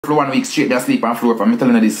for 1 week straight, they sleep on floor. I'm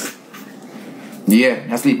telling you this. Yeah,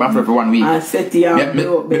 I sleep on floor for 1 week. I set you on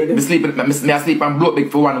blow bed. I sleep on blow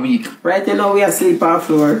bed for 1 week. Right now we are sleep on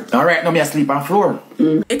floor. Alright, now me sleep on floor.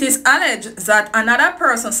 It is alleged that another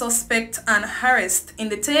person suspect and harassed in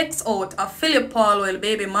the takes out of Philip Paulwell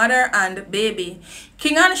baby mother and baby.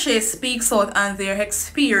 King and Shay speaks out on their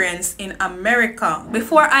experience in America.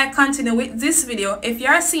 Before I continue with this video, if you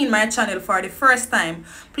are seeing my channel for the first time,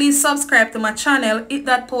 please subscribe to my channel, hit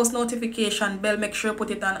that post notification bell, make sure you put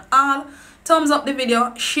it on all. Thumbs up the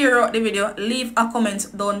video, share out the video, leave a comment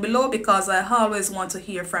down below because I always want to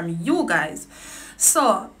hear from you guys.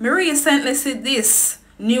 So, me recently see this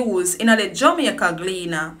news in the Jamaica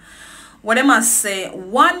Gleaner. What I must say,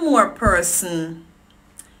 one more person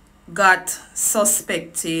got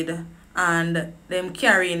suspected and them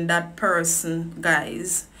carrying that person,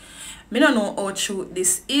 guys. Me don't know how true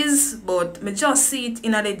this is, but me just see it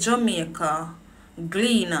in the Jamaica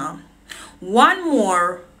Gleaner. One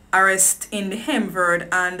more arrest in the MVDER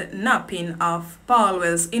and napping of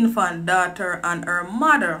Paulwell's infant daughter and her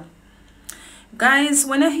mother. Guys,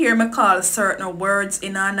 when you hear me call certain words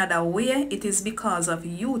in another way, it is because of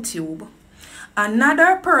YouTube.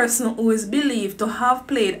 Another person who is believed to have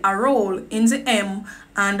played a role in the M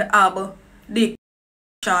and abdication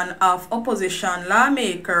of opposition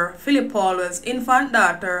lawmaker Philip Paulwell's infant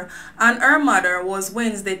daughter and her mother was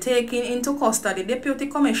Wednesday taken into custody. Deputy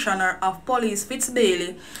Commissioner of Police Fitz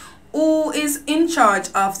Bailey, who is in charge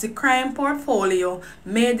of the crime portfolio,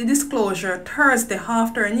 made the disclosure Thursday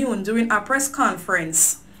afternoon during a press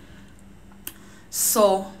conference.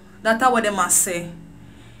 So, that's what they must say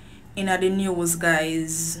in the news,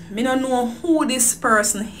 guys. Me don't know who this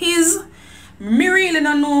person is. Me really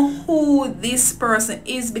don't know who this person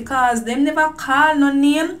is because them never call no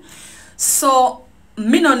name. So,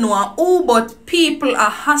 me don't know who, but people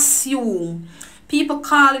are assume. People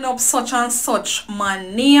calling up such and such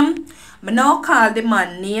man name. Me now call the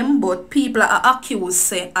man name, but people are accused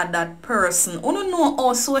say at that person. I don't know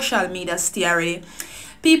how social media stay.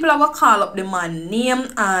 People have call up the man name,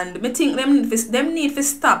 and me think them need to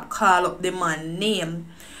stop call up the man name,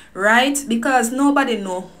 right? Because nobody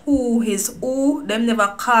know who is who. Them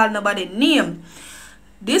never call nobody name.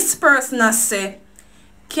 This person has say,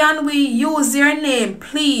 "Can we use your name,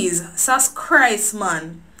 please?" Says Christ,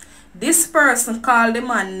 man. This person called the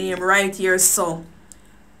man name right here. So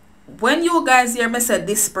when you guys hear me say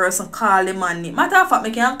this person call the man name, matter of fact,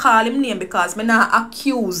 me can't call him name because me not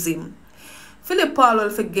accuse him. Philip Paul will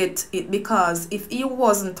forget it because if he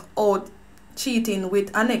wasn't out cheating with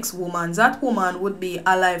an ex-woman, that woman would be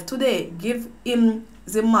alive today. Give him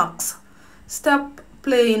the max. Stop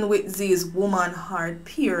playing with this woman heart,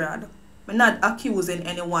 period. I'm not accusing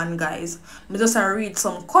anyone, guys. I just read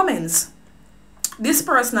some comments. This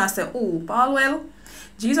person has said, "Oh, Paulwell,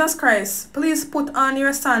 Jesus Christ, please put on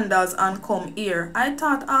your sandals and come here. I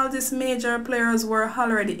thought all these major players were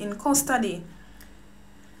already in custody."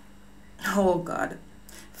 Oh God.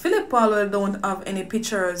 Philip Paulwell don't have any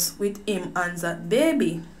pictures with him and that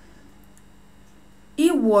baby.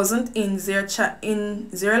 He wasn't in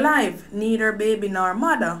their life, neither baby nor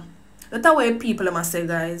mother. That's the way people must say,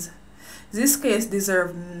 guys. This case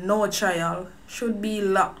deserves no trial. Should be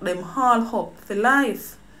locked them all up for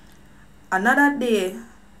life. Another day,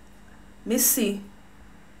 me see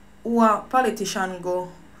who a politician go.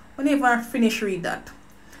 Whenever I finish read that.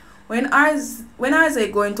 When are they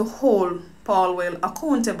going to hold Paulwell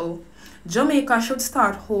accountable? Jamaica should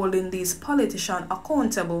start holding these politicians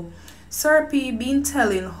accountable. Sir P been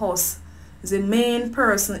telling us the main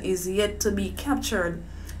person is yet to be captured.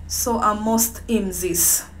 So I must aim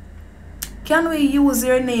this. Can we use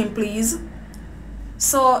your name, please?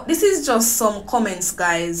 So this is just some comments,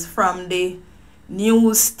 guys, from the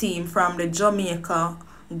news team from the Jamaica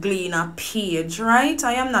Gleaner page, right?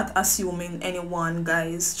 I am not assuming anyone,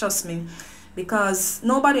 guys, trust me, because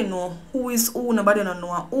nobody know who is who, nobody don't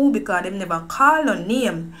know who because they never call a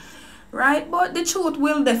name, right? But the truth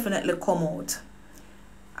will definitely come out.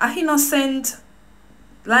 A innocent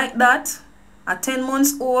like that at 10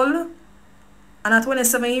 months old and at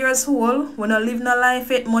 27 years old, when I live no life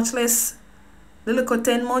yet, much less the little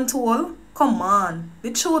 10-month old, come on. The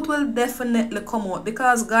truth will definitely come out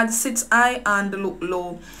because God sits high and look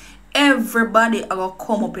low. Everybody are gonna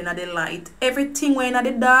come up in the light. Everything when in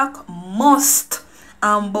the dark must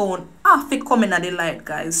and bound have to come in the light,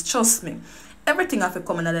 guys. Trust me. Everything have to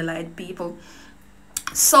come in the light, people.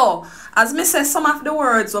 So, as me say some of the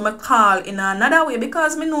words when I call in another way,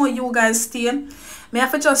 because me know you guys stay, me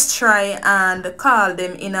have to just try and call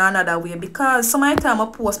them in another way because some of the time I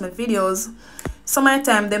post my videos, some of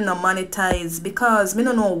the time them not monetize because me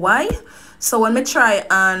don't know why. So when me try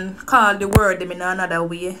and call the word them in another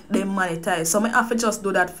way, they monetize. So me have to just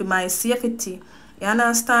do that for my safety. You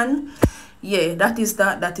understand? Yeah, that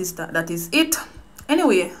is it.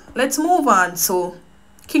 Anyway, let's move on. So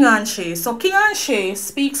King and Shay. So King and Shay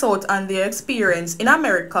speaks out on their experience in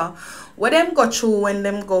America. What them go through when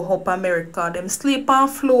them go up America. Them sleep on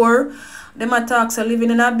floor. Them attacks are living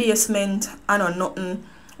in a basement and or nothing.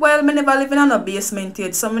 Well, me never live in a basement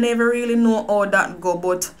yet, so me never really know how that go.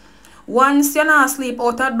 But once you not sleep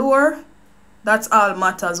out a door, that's all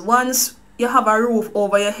matters. Once you have a roof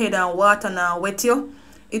over your head and water now wet you,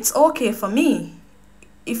 it's okay for me.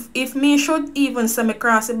 If me should even send me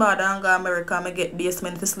cross the border and go America, me get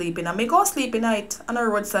basement for sleeping, and me go sleep in night on the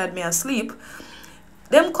roadside me asleep.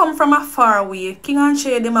 Them come from a far way. King and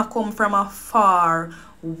Shay, them a come from a far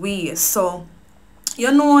way. So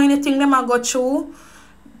you know anything them a go through,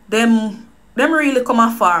 them really come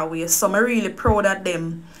a far way. So I'm really proud of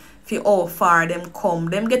them for how far them come.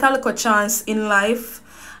 Them get a little chance in life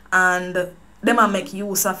and them a make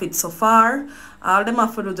use of it so far. All them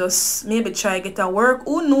have to do just maybe try get a work.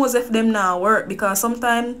 Who knows if them now work, because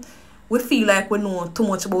sometimes we feel like we know too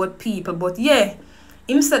much about people. But yeah,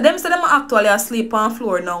 them say them actually asleep on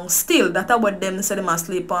floor now. Still, that's what them say them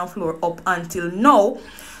asleep on floor up until now.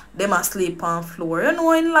 Them asleep on floor. You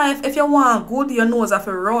know in life, if you want good, you know have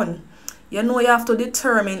to run. You know you have to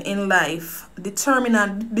determine in life.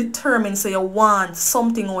 Determine so you want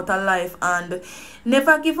something out of life and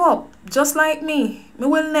never give up. Just like me. Me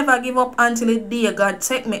will never give up until the day God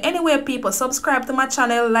take me. Anyway, people, subscribe to my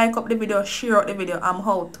channel, like up the video, share out the video. I'm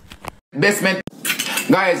out. Basement.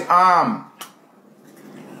 Guys,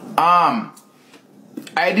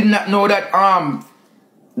 I did not know that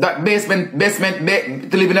that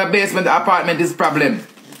to live in a basement apartment is problem.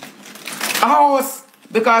 A house,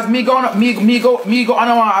 because me go on a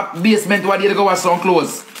basement where they go wash some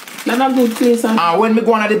clothes. That's a good place. And when me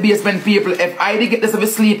go on the basement, people, if I did get this of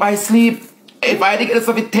sleep, I sleep. If I did get this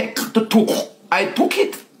of I took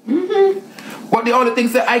it. But the only thing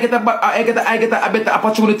is I get a better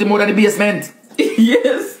opportunity more than the basement.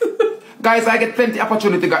 Yes. Guys, I get plenty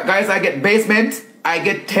opportunity. Guys, I get basement, I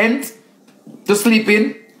get tent to sleep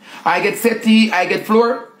in, I get settee, I get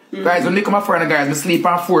floor. Guys, when they come up for guys, I sleep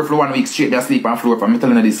on floor for 1 week straight. I sleep on floor. I'm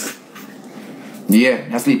telling you this. Yeah,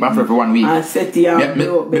 I sleep on floor for 1 week. I settee on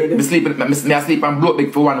blow bed. I sleep on blow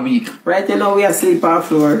bed for 1 week. Right now we are sleep on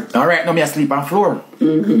floor. Alright, now me I sleep on floor. If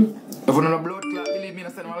you don't know blood clot, believe me,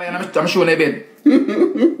 I'm showing a bed.